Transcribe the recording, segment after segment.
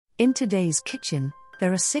In today's kitchen,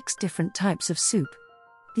 there are 6 different types of soup.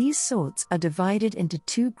 These sorts are divided into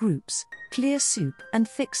 2 groups, clear soup and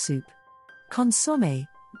thick soup. Consommé,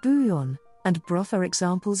 bouillon, and broth are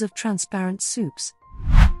examples of transparent soups.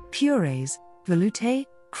 Purees, velouté,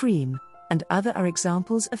 cream, and other are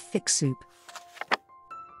examples of thick soup.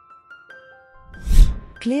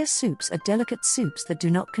 Clear soups are delicate soups that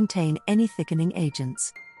do not contain any thickening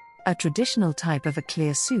agents. A traditional type of a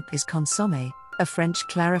clear soup is consommé, a French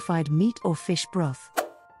clarified meat or fish broth.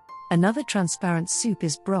 Another transparent soup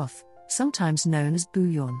is broth, sometimes known as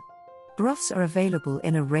bouillon. Broths are available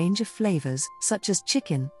in a range of flavors such as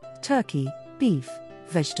chicken, turkey, beef,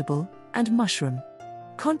 vegetable, and mushroom.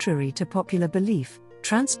 Contrary to popular belief,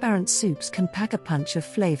 transparent soups can pack a punch of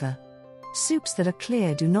flavor. Soups that are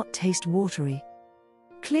clear do not taste watery.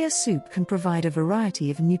 Clear soup can provide a variety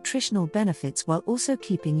of nutritional benefits while also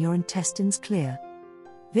keeping your intestines clear.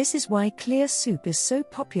 This is why clear soup is so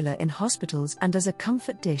popular in hospitals and as a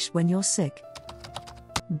comfort dish when you're sick.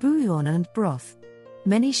 Bouillon and broth.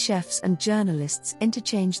 Many chefs and journalists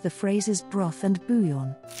interchange the phrases broth and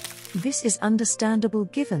bouillon. This is understandable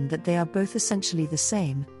given that they are both essentially the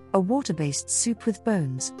same, a water-based soup with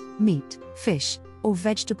bones, meat, fish, or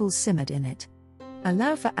vegetables simmered in it.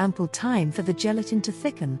 Allow for ample time for the gelatin to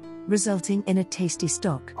thicken, resulting in a tasty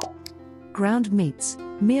stock. Ground meats,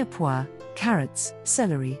 mirepoix, carrots,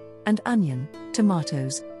 celery, and onion,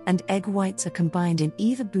 tomatoes, and egg whites are combined in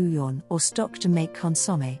either bouillon or stock to make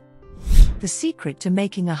consommé. The secret to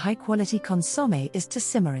making a high-quality consommé is to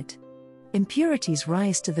simmer it. Impurities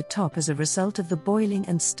rise to the top as a result of the boiling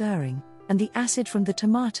and stirring, and the acid from the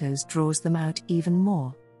tomatoes draws them out even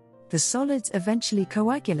more. The solids eventually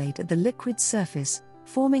coagulate at the liquid surface,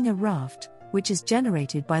 forming a raft, which is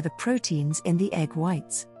generated by the proteins in the egg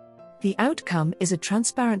whites. The outcome is a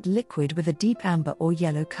transparent liquid with a deep amber or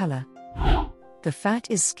yellow color. The fat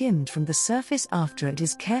is skimmed from the surface after it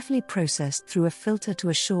is carefully processed through a filter to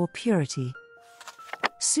assure purity.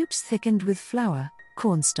 Soups thickened with flour,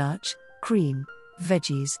 cornstarch, cream,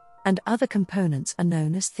 veggies, and other components are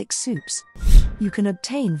known as thick soups. You can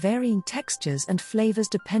obtain varying textures and flavors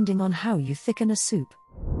depending on how you thicken a soup.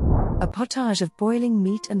 A potage of boiling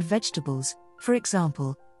meat and vegetables, for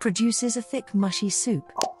example, produces a thick mushy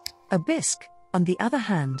soup. A bisque, on the other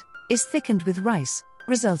hand, is thickened with rice,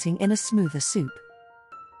 resulting in a smoother soup.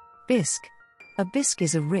 Bisque. A bisque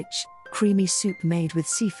is a rich, creamy soup made with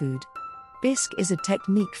seafood. Bisque is a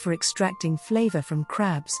technique for extracting flavor from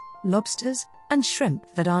crabs, lobsters, and shrimp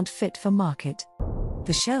that aren't fit for market.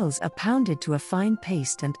 The shells are pounded to a fine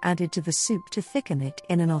paste and added to the soup to thicken it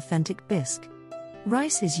in an authentic bisque.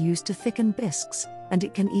 Rice is used to thicken bisques, and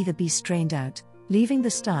it can either be strained out, leaving the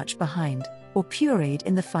starch behind, or pureed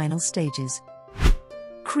in the final stages.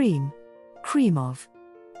 Cream. Cream of.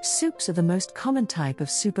 Soups are the most common type of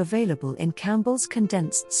soup available in Campbell's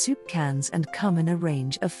condensed soup cans and come in a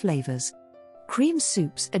range of flavors. Cream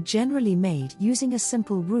soups are generally made using a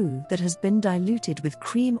simple roux that has been diluted with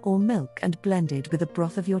cream or milk and blended with a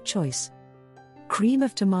broth of your choice. Cream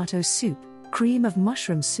of tomato soup, cream of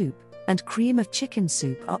mushroom soup, and cream of chicken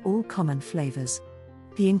soup are all common flavors.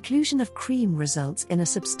 The inclusion of cream results in a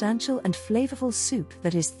substantial and flavorful soup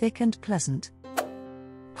that is thick and pleasant.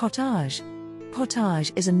 Potage.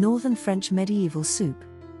 Potage is a northern French medieval soup.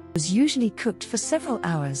 It was usually cooked for several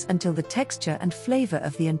hours until the texture and flavor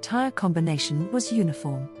of the entire combination was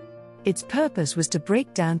uniform. Its purpose was to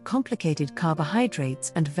break down complicated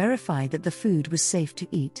carbohydrates and verify that the food was safe to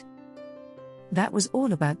eat. That was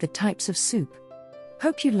all about the types of soup.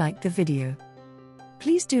 Hope you liked the video.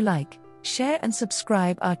 Please do like, share and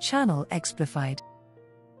subscribe our channel Explified.